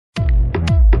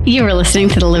You are listening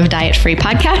to the Live Diet Free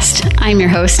podcast. I'm your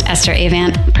host, Esther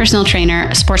Avant, personal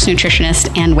trainer, sports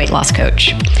nutritionist, and weight loss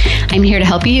coach. I'm here to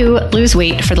help you lose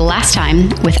weight for the last time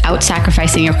without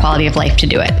sacrificing your quality of life to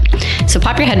do it. So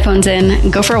pop your headphones in,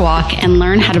 go for a walk, and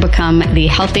learn how to become the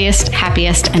healthiest,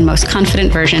 happiest, and most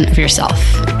confident version of yourself.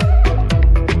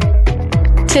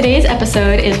 Today's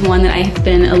episode is one that I've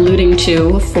been alluding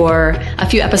to for a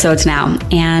few episodes now,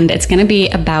 and it's going to be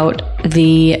about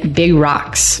the big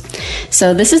rocks.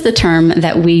 So this is the term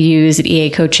that we use at EA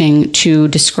Coaching to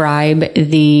describe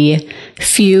the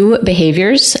few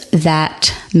behaviors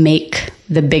that make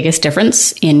the biggest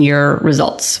difference in your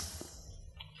results.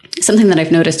 Something that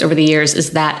I've noticed over the years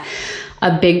is that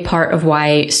a big part of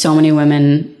why so many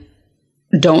women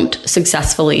don't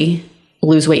successfully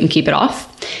lose weight and keep it off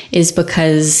is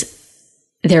because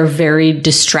they're very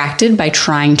distracted by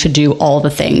trying to do all the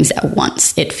things at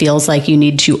once. It feels like you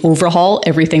need to overhaul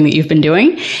everything that you've been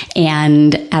doing.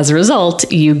 And as a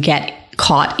result, you get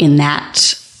caught in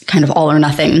that kind of all or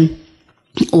nothing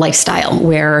lifestyle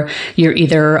where you're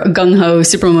either gung-ho,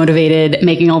 super motivated,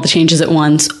 making all the changes at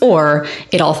once, or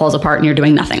it all falls apart and you're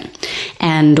doing nothing.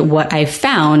 And what I've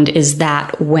found is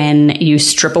that when you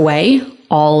strip away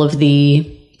all of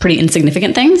the pretty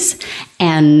insignificant things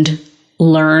and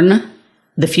learn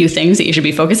the few things that you should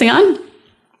be focusing on,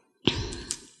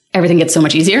 everything gets so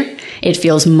much easier. It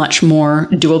feels much more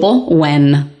doable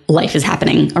when life is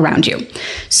happening around you.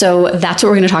 So that's what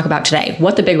we're going to talk about today,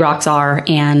 what the big rocks are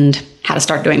and how to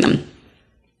start doing them.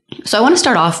 So I want to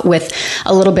start off with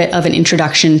a little bit of an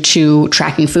introduction to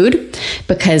tracking food,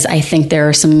 because I think there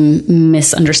are some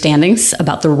misunderstandings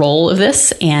about the role of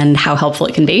this and how helpful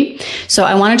it can be. So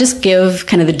I want to just give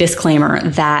kind of the disclaimer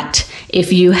that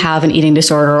if you have an eating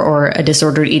disorder or a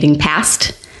disordered eating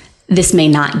past, this may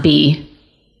not be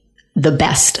the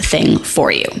best thing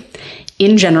for you.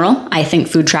 In general, I think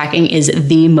food tracking is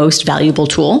the most valuable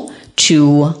tool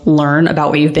to learn about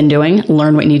what you've been doing,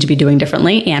 learn what you need to be doing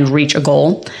differently, and reach a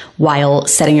goal while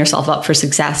setting yourself up for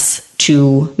success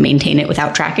to maintain it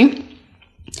without tracking.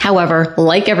 However,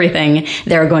 like everything,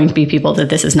 there are going to be people that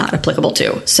this is not applicable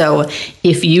to. So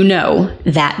if you know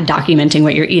that documenting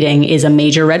what you're eating is a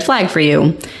major red flag for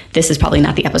you, this is probably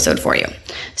not the episode for you.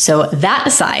 So that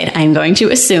aside, I'm going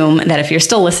to assume that if you're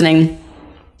still listening,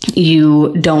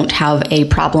 you don't have a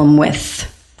problem with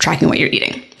tracking what you're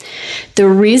eating. The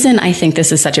reason I think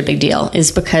this is such a big deal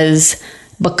is because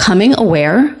becoming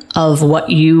aware of what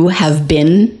you have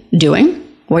been doing,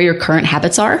 what your current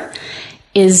habits are,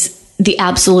 is the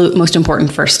absolute most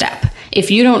important first step. If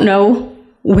you don't know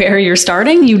where you're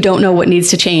starting, you don't know what needs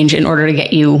to change in order to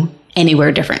get you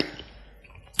anywhere different.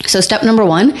 So step number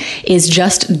one is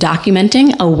just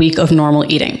documenting a week of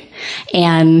normal eating.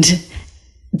 And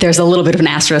there's a little bit of an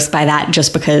asterisk by that,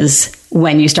 just because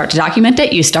when you start to document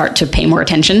it, you start to pay more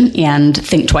attention and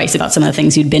think twice about some of the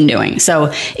things you'd been doing.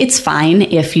 So it's fine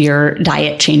if your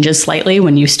diet changes slightly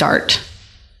when you start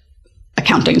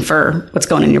accounting for what's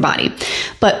going on in your body.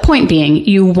 But point being,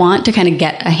 you want to kind of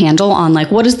get a handle on like,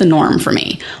 what is the norm for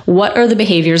me? What are the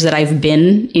behaviors that I've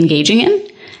been engaging in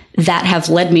that have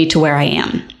led me to where I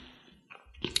am?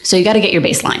 So you got to get your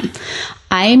baseline.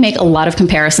 I make a lot of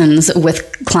comparisons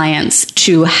with clients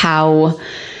to how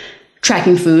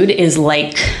tracking food is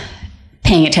like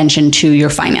paying attention to your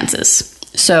finances.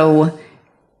 So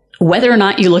whether or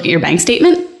not you look at your bank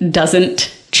statement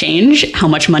doesn't change how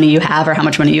much money you have or how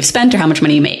much money you've spent or how much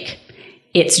money you make.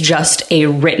 It's just a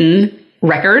written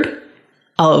record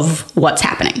of what's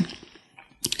happening.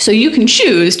 So you can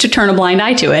choose to turn a blind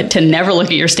eye to it, to never look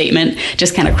at your statement,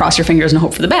 just kind of cross your fingers and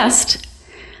hope for the best.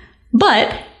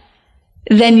 But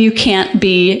then you can't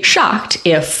be shocked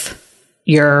if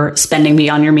you're spending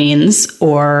beyond your means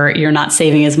or you're not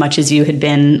saving as much as you had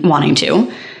been wanting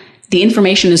to. The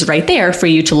information is right there for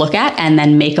you to look at and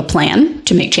then make a plan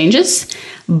to make changes.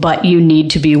 But you need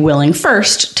to be willing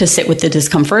first to sit with the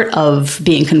discomfort of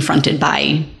being confronted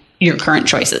by your current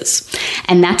choices.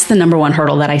 And that's the number one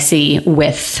hurdle that I see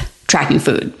with tracking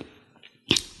food.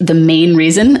 The main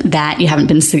reason that you haven't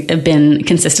been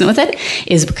consistent with it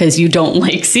is because you don't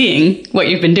like seeing what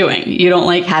you've been doing. You don't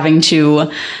like having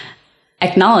to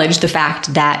acknowledge the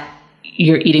fact that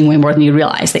you're eating way more than you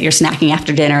realize, that you're snacking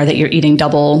after dinner, that you're eating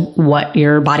double what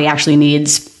your body actually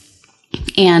needs.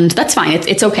 And that's fine.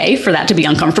 It's okay for that to be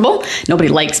uncomfortable. Nobody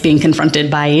likes being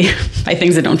confronted by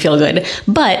things that don't feel good.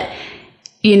 But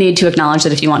you need to acknowledge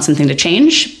that if you want something to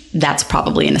change, that's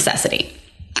probably a necessity.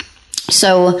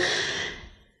 So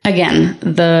again,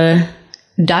 the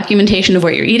documentation of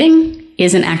what you're eating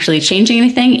isn't actually changing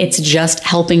anything. It's just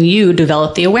helping you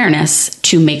develop the awareness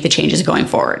to make the changes going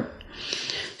forward.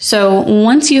 So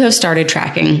once you have started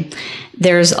tracking,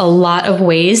 there's a lot of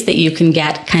ways that you can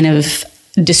get kind of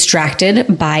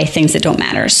distracted by things that don't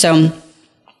matter. So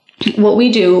what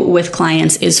we do with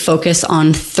clients is focus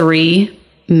on 3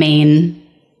 main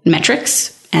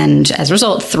metrics, and as a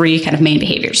result, 3 kind of main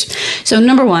behaviors. So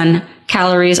number 1,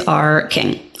 calories are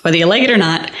king. Whether you like it or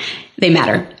not, they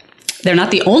matter. They're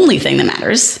not the only thing that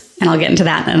matters, and I'll get into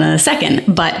that in a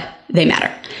second, but they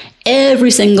matter.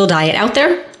 Every single diet out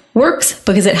there works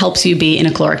because it helps you be in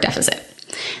a caloric deficit.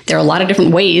 There are a lot of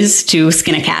different ways to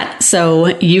skin a cat. So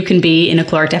you can be in a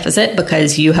caloric deficit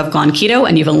because you have gone keto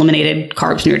and you've eliminated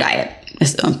carbs in your diet,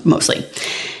 mostly.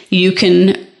 You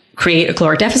can create a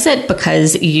caloric deficit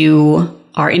because you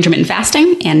are intermittent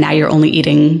fasting and now you're only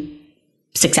eating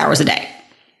 6 hours a day.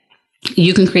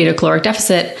 You can create a caloric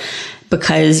deficit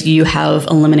because you have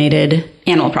eliminated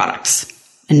animal products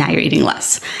and now you're eating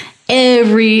less.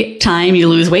 Every time you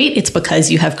lose weight, it's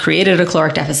because you have created a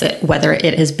caloric deficit, whether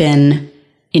it has been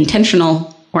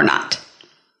intentional or not.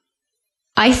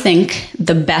 I think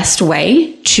the best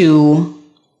way to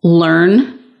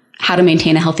learn how to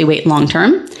maintain a healthy weight long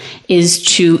term is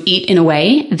to eat in a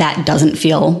way that doesn't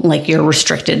feel like you're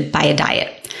restricted by a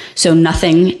diet. So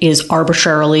nothing is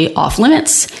arbitrarily off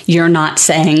limits. You're not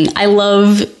saying, I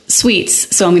love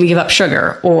sweets, so I'm going to give up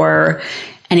sugar or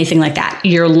anything like that.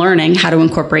 You're learning how to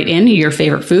incorporate in your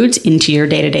favorite foods into your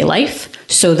day-to-day life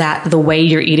so that the way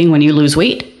you're eating when you lose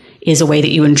weight is a way that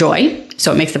you enjoy.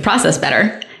 So it makes the process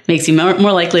better, makes you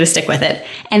more likely to stick with it.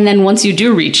 And then once you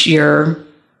do reach your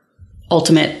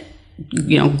ultimate,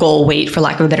 goal weight, for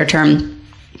lack of a better term,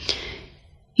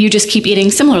 you just keep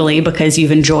eating similarly because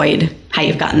you've enjoyed how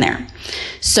you've gotten there.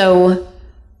 So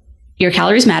your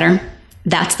calories matter.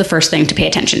 That's the first thing to pay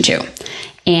attention to.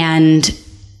 And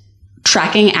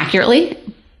tracking accurately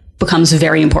becomes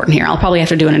very important here. I'll probably have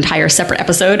to do an entire separate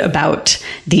episode about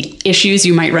the issues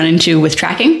you might run into with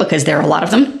tracking because there are a lot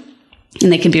of them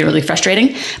and they can be really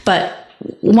frustrating. But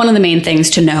one of the main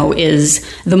things to know is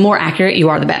the more accurate you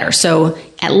are, the better. So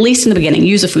at least in the beginning,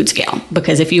 use a food scale,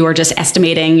 because if you are just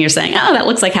estimating, you're saying, oh, that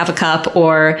looks like half a cup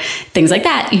or things like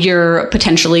that, you're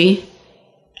potentially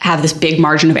have this big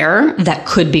margin of error that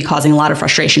could be causing a lot of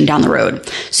frustration down the road.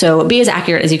 So be as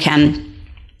accurate as you can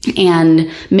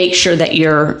and make sure that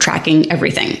you're tracking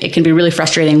everything. It can be really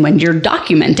frustrating when you're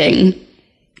documenting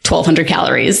 1,200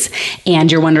 calories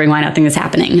and you're wondering why nothing is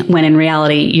happening, when in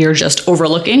reality, you're just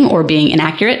overlooking or being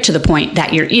inaccurate to the point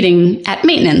that you're eating at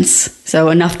maintenance. So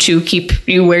enough to keep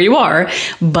you where you are,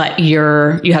 but you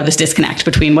have this disconnect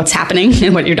between what's happening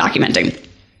and what you're documenting.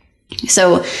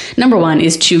 So number 1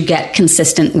 is to get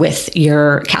consistent with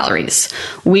your calories.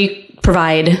 We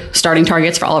provide starting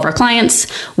targets for all of our clients.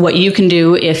 What you can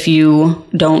do if you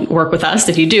don't work with us,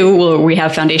 if you do, we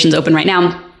have foundations open right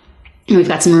now. We've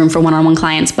got some room for one-on-one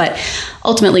clients, but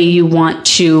ultimately you want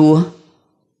to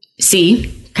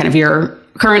see kind of your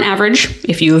current average.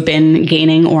 If you have been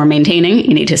gaining or maintaining,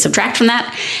 you need to subtract from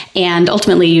that. And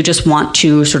ultimately you just want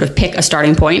to sort of pick a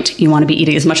starting point. You want to be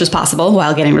eating as much as possible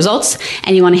while getting results,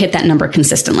 and you want to hit that number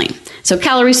consistently. So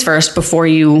calories first before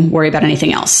you worry about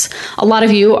anything else. A lot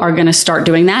of you are going to start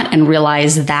doing that and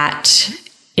realize that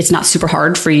it's not super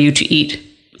hard for you to eat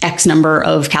X number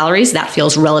of calories. That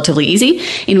feels relatively easy,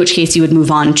 in which case you would move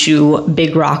on to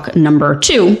big rock number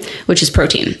 2, which is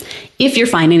protein. If you're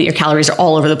finding that your calories are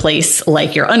all over the place,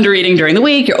 like you're under eating during the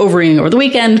week, you're overeating over the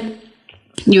weekend,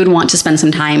 you would want to spend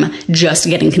some time just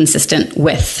getting consistent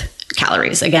with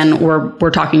calories. Again, we're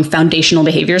talking foundational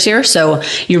behaviors here. So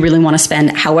you really want to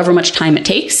spend however much time it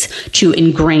takes to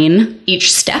ingrain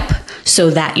each step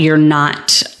so that you're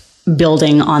not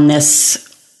building on this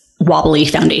wobbly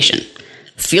foundation.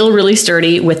 Feel really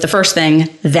sturdy with the first thing,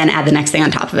 then add the next thing on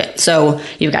top of it. So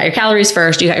you've got your calories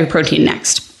first, you got your protein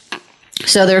next.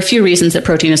 So there are a few reasons that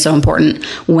protein is so important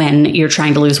when you're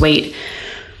trying to lose weight.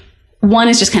 One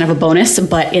is just kind of a bonus,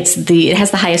 but it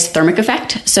has the highest thermic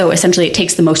effect. So essentially it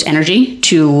takes the most energy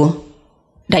to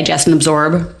digest and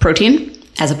absorb protein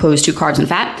as opposed to carbs and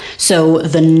fat. So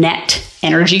the net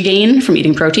energy gain from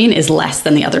eating protein is less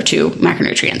than the other 2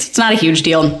 macronutrients. It's not a huge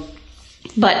deal,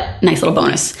 but nice little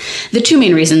bonus. The 2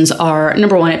 main reasons are,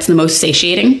 number 1, it's the most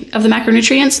satiating of the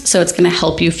macronutrients. So it's going to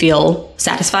help you feel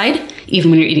satisfied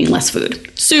even when you're eating less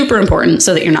food. Super important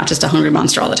so that you're not just a hungry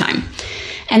monster all the time.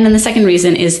 And then the second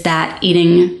reason is that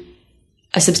eating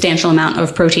a substantial amount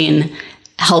of protein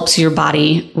helps your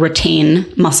body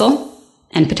retain muscle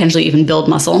and potentially even build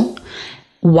muscle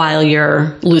while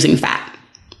you're losing fat.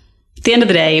 At the end of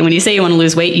the day, when you say you want to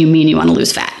lose weight, you mean you want to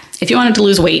lose fat. If you wanted to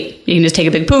lose weight, you can just take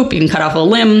a big poop, you can cut off a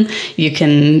limb, you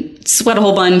can sweat a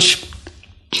whole bunch.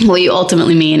 What you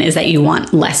ultimately mean is that you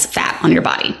want less fat on your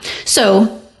body.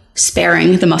 So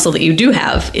sparing the muscle that you do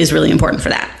have is really important for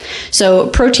that. So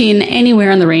protein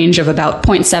anywhere in the range of about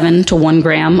 0.7 to 1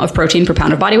 gram of protein per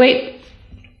pound of body weight.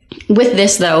 With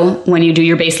this, though, when you do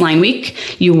your baseline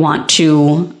week, you want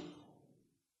to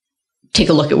take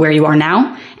a look at where you are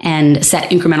now and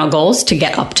set incremental goals to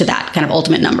get up to that kind of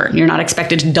ultimate number. You're not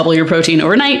expected to double your protein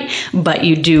overnight, but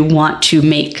you do want to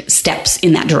make steps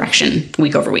in that direction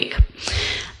week over week.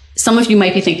 Some of you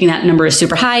might be thinking that number is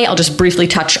super high. I'll just briefly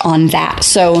touch on that.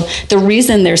 So the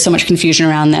reason there's so much confusion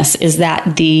around this is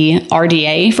that the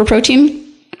RDA for protein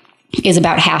is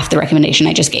about half the recommendation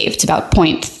I just gave. It's about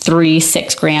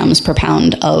 0.36 grams per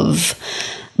pound of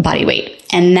body weight.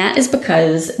 And that is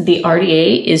because the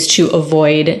RDA is to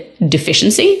avoid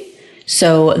deficiency.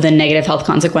 So the negative health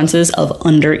consequences of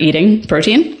under eating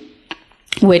protein,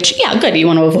 which, yeah, good. You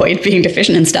want to avoid being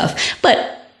deficient and stuff,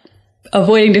 but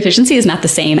avoiding deficiency is not the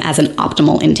same as an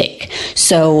optimal intake.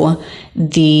 So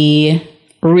the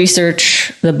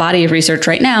body of research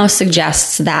right now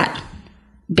suggests that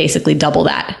basically double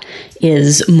that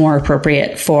is more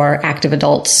appropriate for active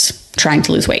adults trying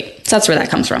to lose weight. So that's where that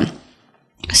comes from.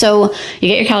 So you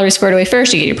get your calories squared away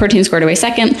first, you get your protein squared away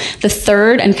second. The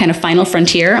third and kind of final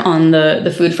frontier on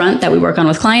the food front that we work on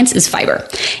with clients is fiber.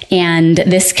 And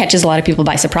this catches a lot of people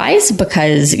by surprise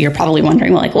because you're probably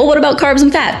wondering, well, what about carbs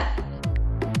and fat?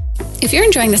 If you're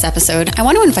enjoying this episode, I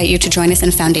want to invite you to join us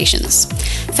in Foundations.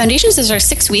 Foundations is our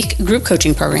 6-week group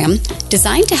coaching program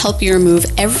designed to help you remove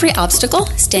every obstacle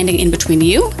standing in between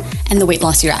you and the weight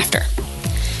loss you're after.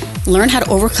 Learn how to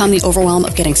overcome the overwhelm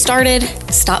of getting started,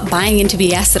 stop buying into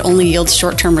BS that only yields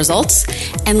short-term results,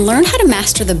 and learn how to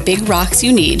master the big rocks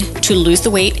you need to lose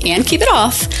the weight and keep it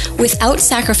off without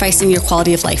sacrificing your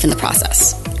quality of life in the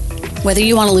process. Whether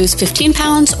you want to lose 15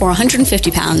 pounds or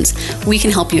 150 pounds, we can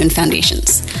help you in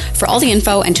Foundations. For all the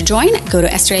info and to join, go to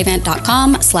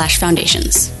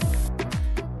estheravant.com/foundations.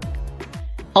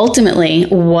 Ultimately,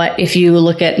 if you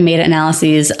look at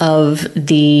meta-analyses of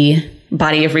the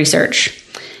body of research,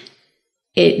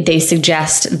 they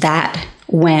suggest that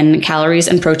when calories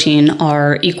and protein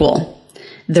are equal,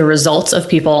 the results of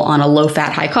people on a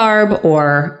low-fat, high-carb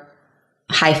or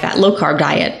high-fat, low-carb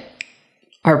diet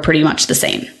are pretty much the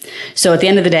same. So at the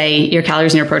end of the day, your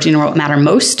calories and your protein are what matter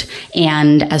most.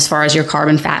 And as far as your carb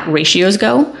and fat ratios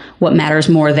go, what matters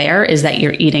more there is that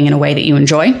you're eating in a way that you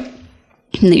enjoy and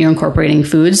that you're incorporating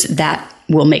foods that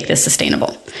will make this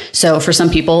sustainable. So for some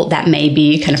people, that may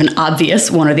be kind of an obvious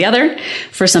one or the other.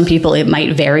 For some people, it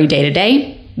might vary day to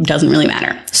day. Doesn't really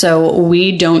matter. So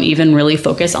we don't even really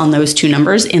focus on those two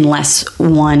numbers unless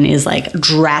one is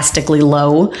drastically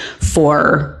low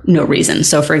for no reason.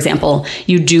 So for example,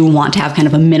 you do want to have kind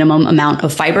of a minimum amount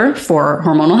of fiber for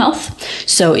hormonal health.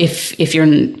 So if your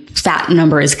fat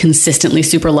number is consistently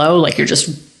super low, you're just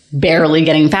barely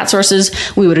getting fat sources,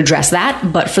 we would address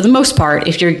that. But for the most part,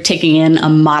 if you're taking in a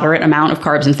moderate amount of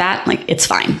carbs and fat, it's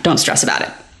fine. Don't stress about it.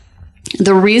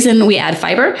 The reason we add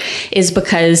fiber is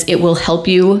because it will help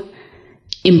you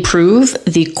improve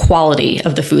the quality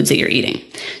of the foods that you're eating.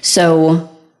 So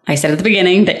I said at the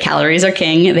beginning that calories are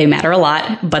king. They matter a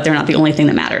lot, but they're not the only thing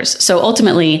that matters. So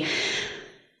ultimately,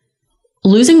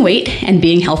 losing weight and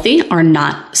being healthy are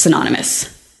not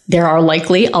synonymous. There are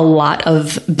likely a lot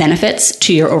of benefits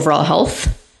to your overall health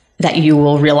that you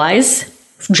will realize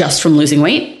just from losing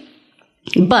weight.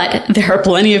 But there are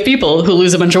plenty of people who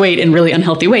lose a bunch of weight in really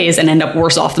unhealthy ways and end up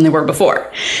worse off than they were before.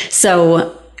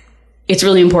 So it's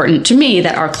really important to me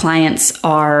that our clients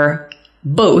are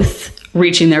both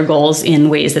reaching their goals in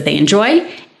ways that they enjoy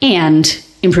and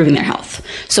improving their health.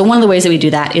 So one of the ways that we do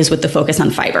that is with the focus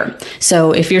on fiber.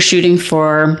 So if you're shooting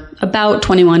for about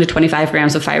 21 to 25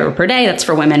 grams of fiber per day, that's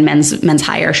for women. Men's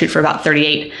higher, shoot for about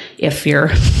 38 if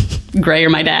you're Gray or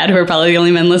my dad, who are probably the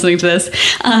only men listening to this.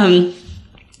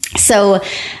 So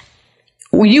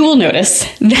you will notice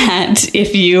that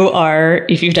if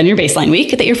you've done your baseline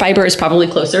week, that your fiber is probably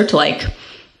closer to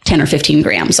 10 or 15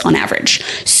 grams on average.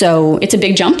 So it's a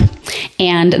big jump.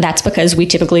 And that's because we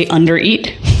typically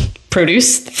undereat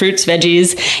produce, fruits,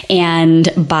 veggies. And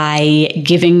by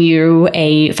giving you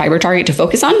a fiber target to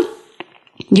focus on,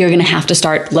 you're going to have to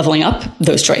start leveling up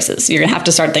those choices. You're going to have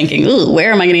to start thinking, ooh,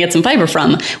 where am I going to get some fiber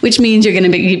from? Which means you're going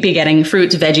to be getting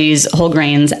fruits, veggies, whole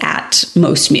grains at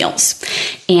most meals.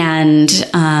 And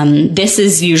this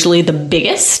is usually the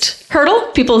biggest hurdle.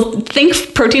 People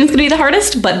think protein is going to be the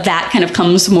hardest, but that kind of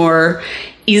comes more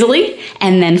easily.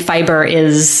 And then fiber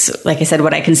is, like I said,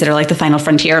 what I consider the final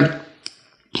frontier.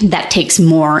 That takes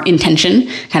more intention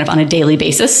kind of on a daily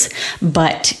basis,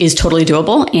 but is totally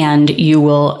doable. And you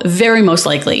will very most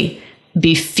likely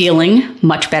be feeling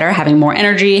much better, having more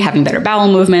energy, having better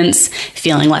bowel movements,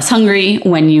 feeling less hungry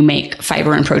when you make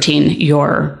fiber and protein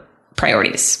your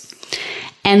priorities.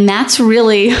 And that's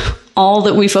really all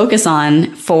that we focus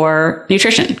on for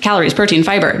nutrition: calories, protein,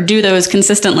 fiber. Do those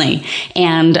consistently,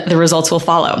 and the results will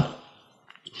follow.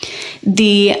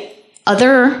 The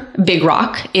other big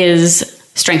rock is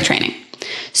strength training.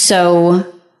 So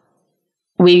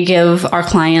we give our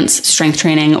clients strength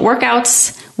training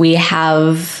workouts. We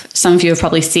have, some of you have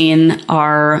probably seen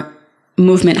our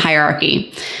movement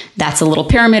hierarchy. That's a little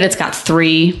pyramid. It's got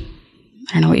 3,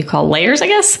 I don't know what you call layers, I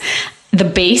guess. The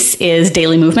base is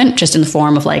daily movement, just in the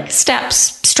form of like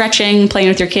steps, stretching, playing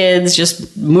with your kids,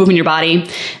 just moving your body.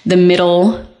 The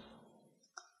middle,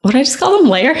 what did I just call them?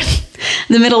 Layer?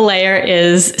 The middle layer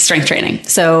is strength training.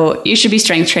 So you should be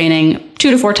strength training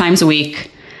 2 to 4 times a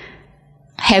week,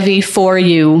 heavy for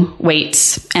you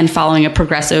weights, and following a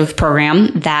progressive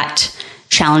program that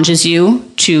challenges you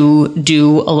to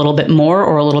do a little bit more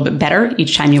or a little bit better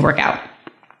each time you work out.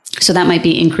 So that might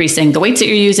be increasing the weights that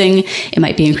you're using. It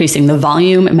might be increasing the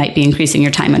volume. It might be increasing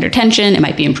your time under tension. It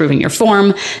might be improving your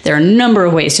form. There are a number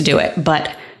of ways to do it,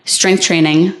 but strength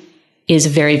training is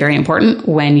very, very important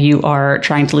when you are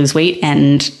trying to lose weight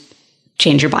and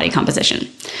change your body composition.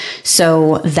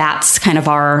 So that's kind of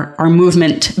our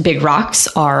movement big rocks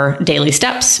are daily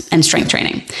steps and strength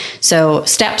training. So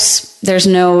steps, there's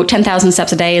no 10,000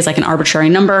 steps a day is like an arbitrary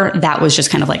number. That was just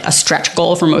kind of like a stretch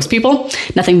goal for most people.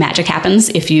 Nothing magic happens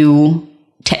if you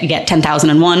get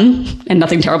 10,001, and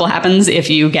nothing terrible happens if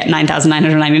you get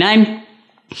 9,999.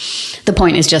 The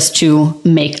point is just to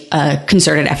make a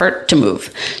concerted effort to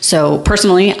move. So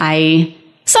personally,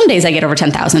 some days I get over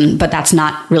 10,000, but that's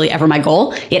not really ever my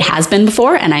goal. It has been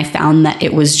before, and I found that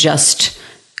it was just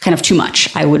kind of too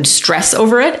much. I would stress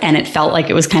over it, and it felt like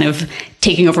it was kind of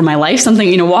taking over my life.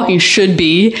 Something, walking should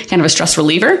be kind of a stress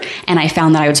reliever. And I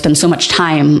found that I would spend so much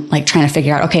time like trying to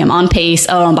figure out, okay, I'm on pace.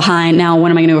 Oh, I'm behind. Now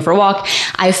when am I going to go for a walk?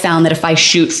 I found that if I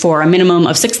shoot for a minimum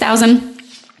of 6,000,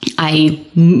 I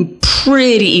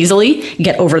pretty easily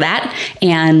get over that.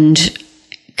 And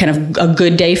kind of a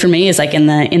good day for me is like in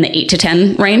the 8 to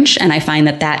 10 range. And I find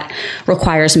that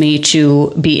requires me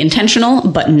to be intentional,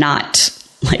 but not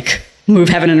like move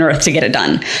heaven and earth to get it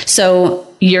done. So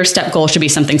your step goal should be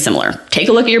something similar. Take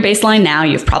a look at your baseline now.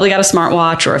 You've probably got a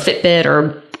smartwatch or a Fitbit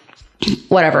or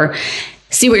whatever.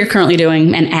 See what you're currently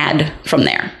doing and add from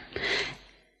there.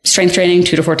 Strength training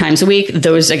 2 to 4 times a week.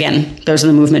 Those are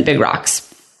the movement big rocks.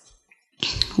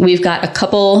 We've got a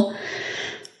couple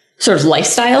sort of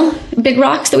lifestyle big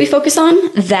rocks that we focus on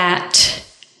that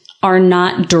are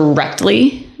not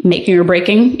directly making or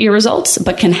breaking your results,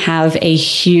 but can have a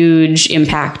huge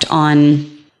impact on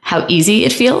how easy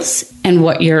it feels and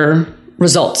what your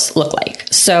results look like.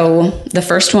 So the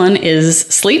first one is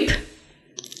sleep.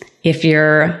 If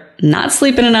you're not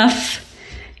sleeping enough,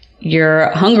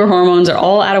 your hunger hormones are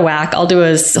all out of whack. I'll do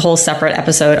a whole separate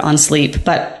episode on sleep,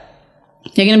 but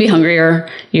you're going to be hungrier.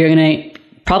 You're going to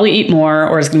probably eat more,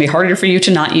 or it's going to be harder for you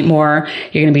to not eat more.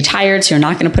 You're going to be tired, so you're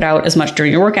not going to put out as much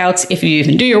during your workouts. If you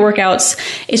even do your workouts,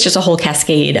 it's just a whole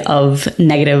cascade of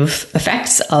negative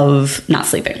effects of not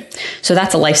sleeping. So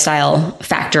that's a lifestyle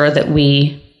factor that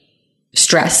we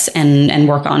stress and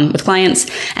work on with clients.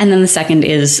 And then the second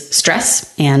is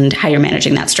stress and how you're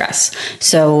managing that stress.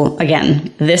 So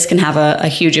again, this can have a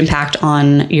huge impact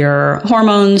on your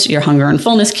hormones, your hunger and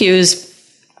fullness cues,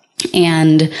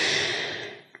 and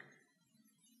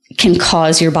can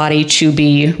cause your body to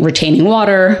be retaining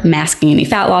water, masking any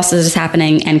fat losses is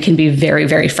happening, and can be very,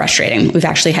 very frustrating. We've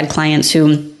actually had clients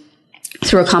who,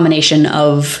 through a combination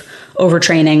of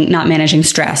overtraining, not managing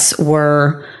stress,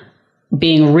 were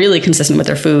being really consistent with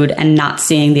their food and not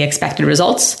seeing the expected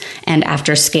results. And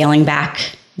after scaling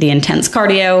back the intense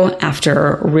cardio,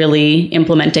 after really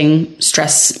implementing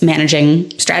stress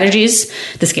managing strategies,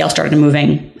 the scale started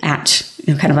moving at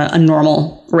kind of a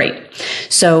normal rate.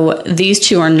 So these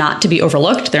two are not to be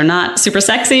overlooked. They're not super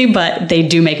sexy, but they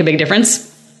do make a big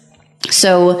difference.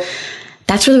 So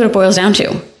that's really what it boils down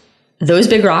to. Those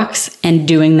big rocks and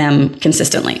doing them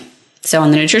consistently. So on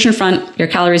the nutrition front, your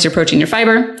calories, your protein, your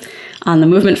fiber. On the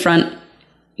movement front,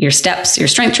 your steps, your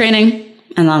strength training.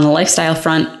 And on the lifestyle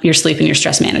front, your sleep and your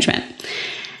stress management.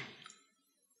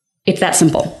 It's that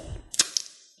simple.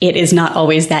 It is not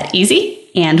always that easy.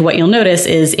 And what you'll notice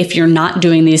is if you're not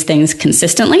doing these things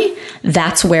consistently,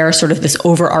 that's where sort of this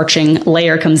overarching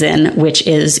layer comes in, which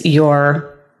is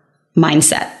your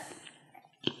mindset.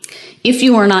 If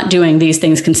you are not doing these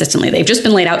things consistently, they've just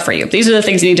been laid out for you. These are the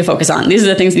things you need to focus on. These are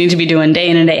the things you need to be doing day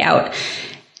in and day out.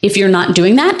 If you're not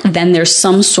doing that, then there's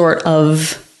some sort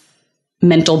of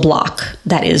mental block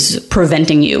that is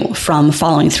preventing you from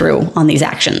following through on these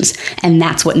actions. And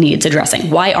that's what needs addressing.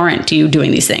 Why aren't you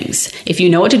doing these things? If you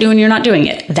know what to do and you're not doing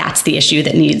it, that's the issue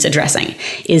that needs addressing.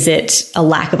 Is it a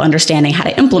lack of understanding how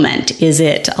to implement? Is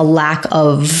it a lack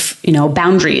of,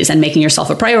 boundaries and making yourself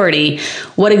a priority?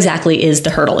 What exactly is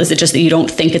the hurdle? Is it just that you don't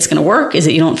think it's going to work? Is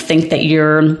it you don't think that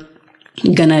you're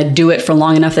going to do it for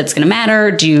long enough that it's going to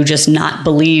matter? Do you just not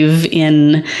believe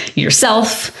in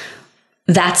yourself?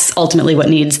 That's ultimately what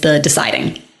needs the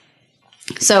deciding.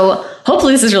 So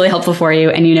hopefully this is really helpful for you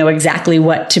and you know exactly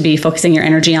what to be focusing your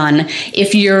energy on.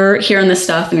 If you're hearing this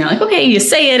stuff and you're like, okay, you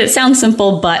say it sounds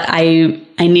simple, but I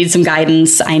need some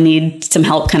guidance. I need some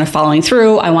help kind of following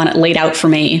through. I want it laid out for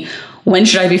me. When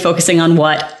should I be focusing on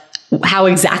what? How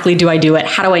exactly do I do it?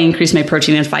 How do I increase my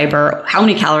protein and fiber? How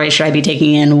many calories should I be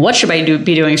taking in? What should I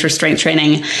be doing for strength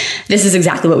training? This is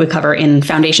exactly what we cover in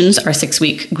Foundations, our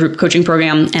 6-week group coaching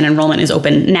program, and enrollment is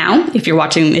open now. If you're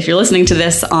listening to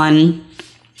this on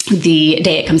the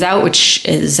day it comes out, which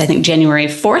is, I think, January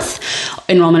 4th,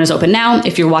 enrollment is open now.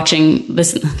 If you're listening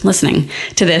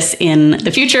to this in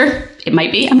the future, it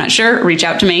might be, I'm not sure, reach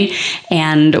out to me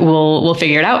and we'll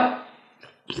figure it out.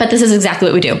 But this is exactly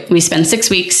what we do. We spend 6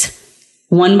 weeks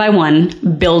one by one,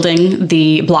 building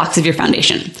the blocks of your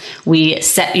foundation. We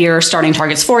set your starting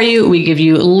targets for you. We give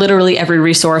you literally every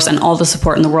resource and all the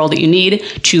support in the world that you need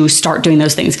to start doing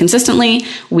those things consistently.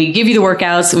 We give you the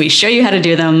workouts. We show you how to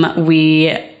do them.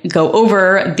 We go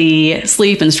over the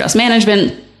sleep and stress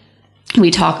management.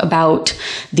 We talk about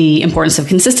the importance of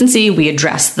consistency. We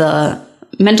address the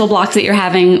mental blocks that you're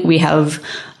having. We have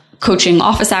coaching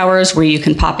office hours where you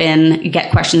can pop in, get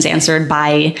questions answered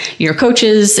by your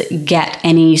coaches, get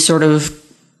any sort of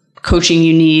coaching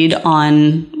you need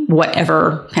on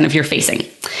whatever kind of you're facing.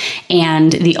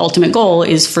 And the ultimate goal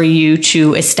is for you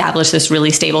to establish this really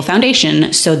stable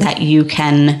foundation so that you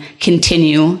can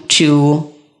continue to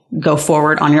go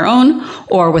forward on your own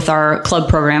or with our club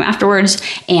program afterwards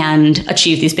and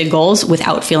achieve these big goals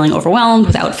without feeling overwhelmed,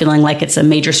 without feeling like it's a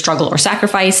major struggle or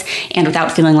sacrifice, and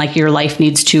without feeling like your life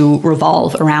needs to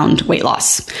revolve around weight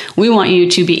loss. We want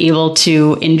you to be able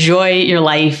to enjoy your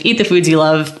life, eat the foods you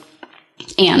love,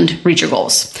 and reach your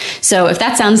goals. So if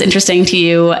that sounds interesting to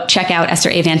you, check out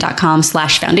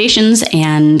estheravant.com/foundations.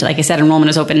 And like I said, enrollment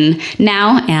is open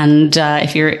now. And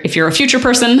if you're a future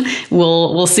person,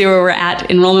 we'll see where we're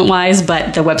at enrollment wise,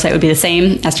 but the website would be the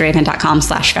same,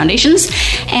 estheravant.com/foundations.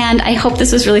 And I hope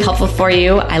this was really helpful for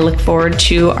you. I look forward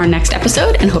to our next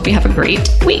episode and hope you have a great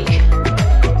week.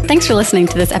 Thanks for listening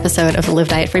to this episode of the Live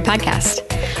Diet Free podcast.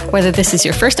 Whether this is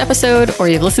your first episode or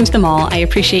you've listened to them all, I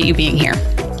appreciate you being here.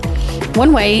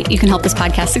 One way you can help this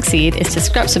podcast succeed is to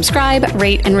subscribe,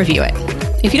 rate, and review it.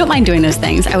 If you don't mind doing those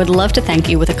things, I would love to thank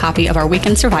you with a copy of our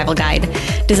Weekend Survival Guide,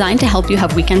 designed to help you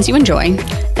have weekends you enjoy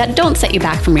that don't set you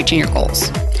back from reaching your goals.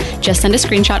 Just send a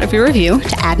screenshot of your review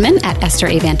to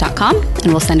admin@estheravant.com and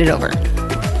we'll send it over.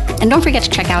 And don't forget to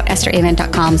check out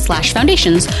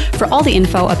estheravant.com/foundations for all the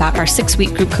info about our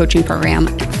 6-week group coaching program,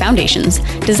 Foundations,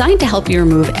 designed to help you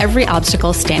remove every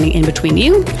obstacle standing in between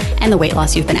you and the weight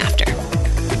loss you've been after.